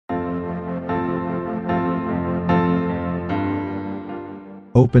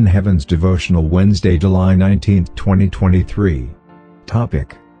Open Heavens Devotional Wednesday, July 19, 2023.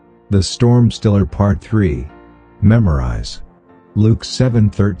 Topic: The Storm Stiller Part 3. Memorize. Luke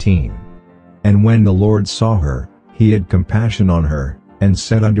 7:13. And when the Lord saw her, he had compassion on her, and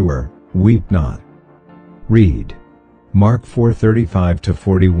said unto her, Weep not. Read. Mark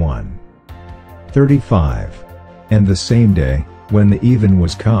 4:35-41. 35. And the same day, when the even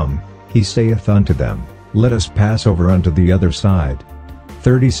was come, he saith unto them, Let us pass over unto the other side.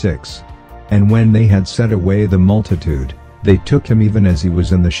 36. And when they had set away the multitude, they took him even as he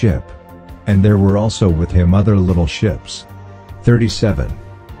was in the ship. And there were also with him other little ships. 37.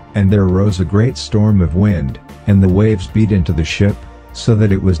 And there arose a great storm of wind, and the waves beat into the ship, so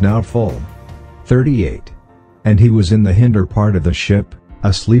that it was now full. 38. And he was in the hinder part of the ship,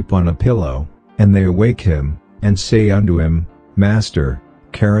 asleep on a pillow, and they awake him, and say unto him, Master,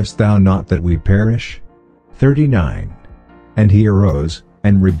 carest thou not that we perish? 39. And he arose,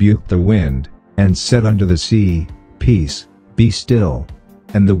 and rebuked the wind, and said unto the sea, Peace, be still.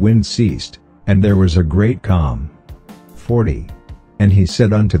 And the wind ceased, and there was a great calm. 40. And he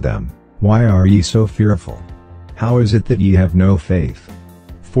said unto them, Why are ye so fearful? How is it that ye have no faith?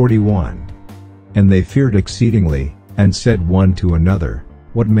 41. And they feared exceedingly, and said one to another,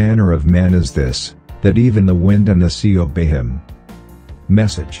 What manner of man is this, that even the wind and the sea obey him?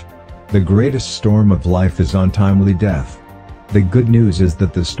 Message: The greatest storm of life is untimely death. The good news is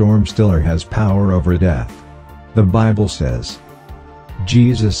that the storm stiller has power over death. The Bible says,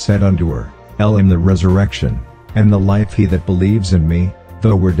 Jesus said unto her, I am the resurrection, and the life. He that believes in me,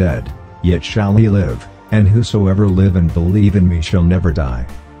 though we're dead, yet shall he live, and whosoever live and believe in me shall never die.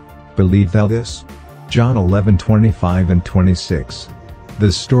 Believe thou this? John 11:25-26. The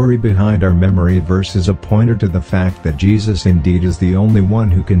story behind our memory verse is a pointer to the fact that Jesus indeed is the only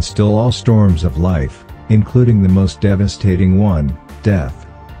one who can still all storms of life, including the most devastating one, death.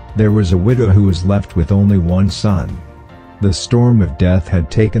 There was a widow who was left with only one son. The storm of death had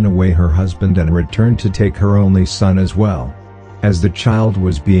taken away her husband and returned to take her only son as well. As the child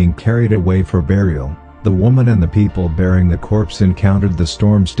was being carried away for burial, the woman and the people bearing the corpse encountered the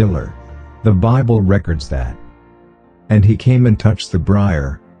storm stiller. The Bible records that. And he came and touched the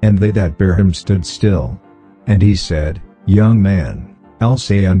briar, and they that bare him stood still. And he said, Young man, I'll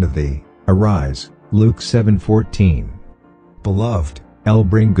say unto thee, arise. Luke 7:14. Beloved, I'll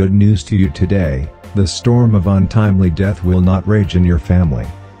bring good news to you today. The storm of untimely death will not rage in your family.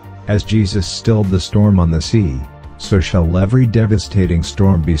 As Jesus stilled the storm on the sea, so shall every devastating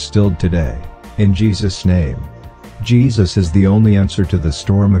storm be stilled today, in Jesus' name. Jesus is the only answer to the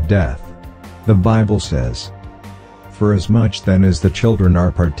storm of death. The Bible says, Forasmuch then as the children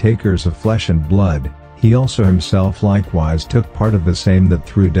are partakers of flesh and blood, he also himself likewise took part of the same, that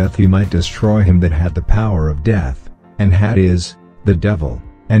through death he might destroy him that had the power of death, and had is, the devil,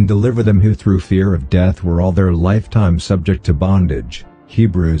 and deliver them who through fear of death were all their lifetime subject to bondage.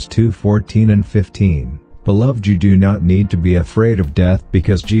 Hebrews 2:14-15. Beloved, you do not need to be afraid of death,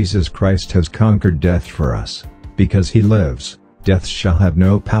 because Jesus Christ has conquered death for us. Because he lives, death shall have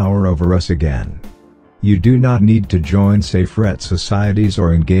no power over us again. You do not need to join safe-ret societies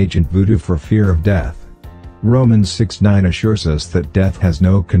or engage in voodoo for fear of death. Romans 6:9 assures us that death has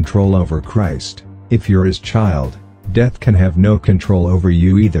no control over Christ. If you're his child, death can have no control over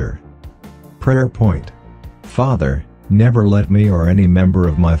you either. Prayer point: Father, never let me or any member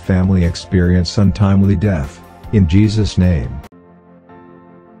of my family experience untimely death, in Jesus' name.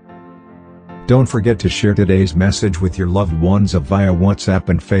 Don't forget to share today's message with your loved ones via WhatsApp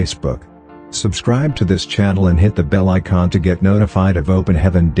and Facebook. Subscribe to this channel and hit the bell icon to get notified of Open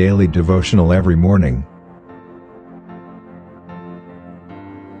Heaven Daily Devotional every morning.